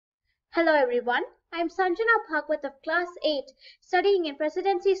Hello everyone, I am Sanjana Bhagwat of Class 8 studying in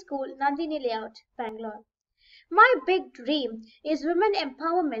Presidency School, Nandini Layout, Bangalore. My big dream is women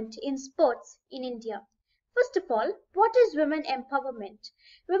empowerment in sports in India. First of all, what is women empowerment?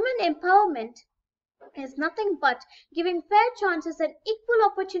 Women empowerment is nothing but giving fair chances and equal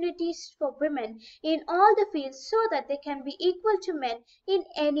opportunities for women in all the fields so that they can be equal to men in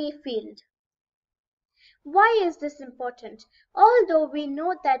any field. Why is this important? Although we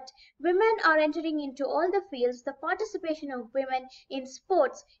know that women are entering into all the fields, the participation of women in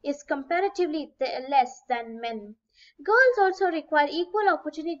sports is comparatively less than men. Girls also require equal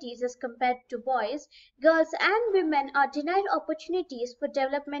opportunities as compared to boys. Girls and women are denied opportunities for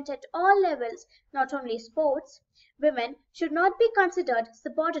development at all levels, not only sports. Women should not be considered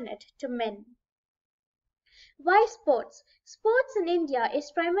subordinate to men. Why sports? Sports in India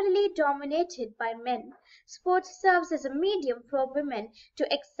is primarily dominated by men. Sports serves as a medium for women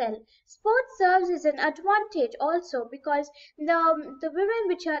to excel. Sports serves as an advantage also because the women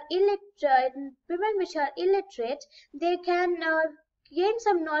which are illiterate, they can gain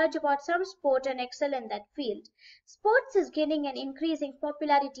some knowledge about some sport and excel in that field. Sports is gaining an increasing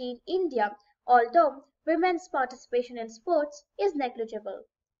popularity in India, although women's participation in sports is negligible.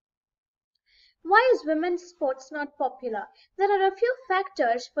 Why is women's sports not popular? There are a few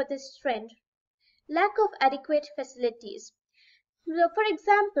factors for this trend. Lack of adequate facilities. For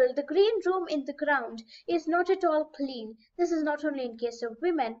example, the green room in the ground is not at all clean. This is not only in case of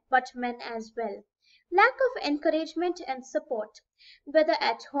women, but men as well. Lack of encouragement and support. Whether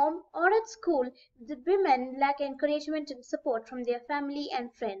at home or at school, the women lack encouragement and support from their family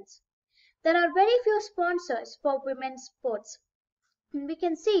and friends. There are very few sponsors for women's sports. We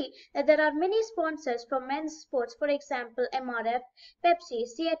can see that there are many sponsors for men's sports, for example, MRF, Pepsi,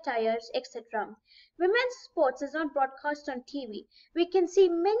 Seat Tires, etc. Women's sports is not broadcast on TV. We can see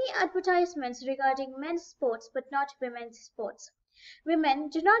many advertisements regarding men's sports but not women's sports. Women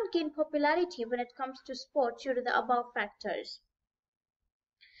do not gain popularity when it comes to sports due to the above factors.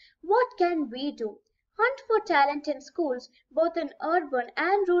 What can we do? Hunt for talent in schools, both in urban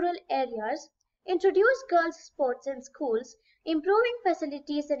and rural areas. Introduce girls' sports in schools, improving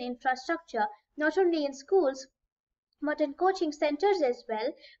facilities and infrastructure, not only in schools but in coaching centers as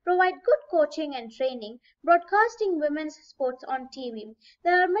well, provide good coaching and training, broadcasting women's sports on TV.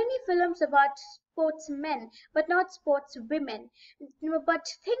 There are many films about sportsmen but not sportswomen. But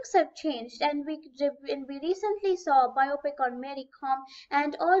things have changed, and we recently saw a biopic on Mary Kom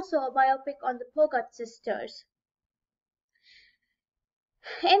and also a biopic on the Bogart sisters.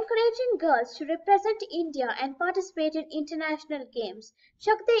 Encouraging girls to represent India and participate in international games.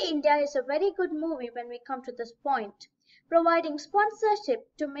 Chak De India is a very good movie when we come to this point. Providing sponsorship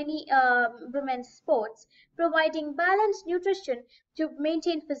to many women's sports, providing balanced nutrition to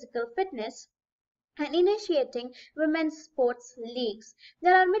maintain physical fitness, and initiating women's sports leagues.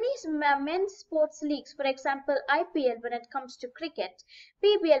 There are many men's sports leagues, for example, IPL when it comes to cricket,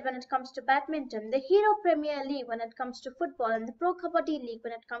 PBL when it comes to badminton, the Hero Premier League when it comes to football, and the Pro Kabaddi League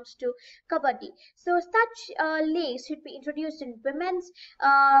when it comes to kabaddi. So such leagues should be introduced in women's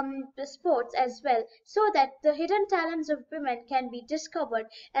sports as well, so that the hidden talents of women can be discovered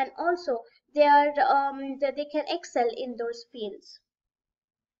and also they can excel in those fields.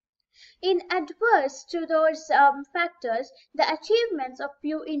 In adverse to those factors, the achievements of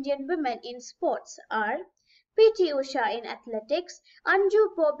few Indian women in sports are P.T. Usha in athletics,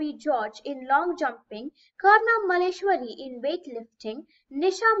 Anju Bobby George in long jumping, Karna Maleshwari in weightlifting,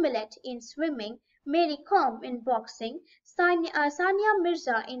 Nisha Millet in swimming, Mary Kom in boxing, Sania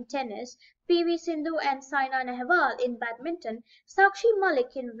Mirza in tennis, PV Sindhu and Saina Nehwal in badminton, Sakshi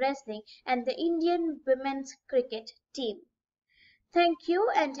Malik in wrestling, and the Indian women's cricket team. Thank you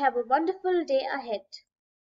and have a wonderful day ahead.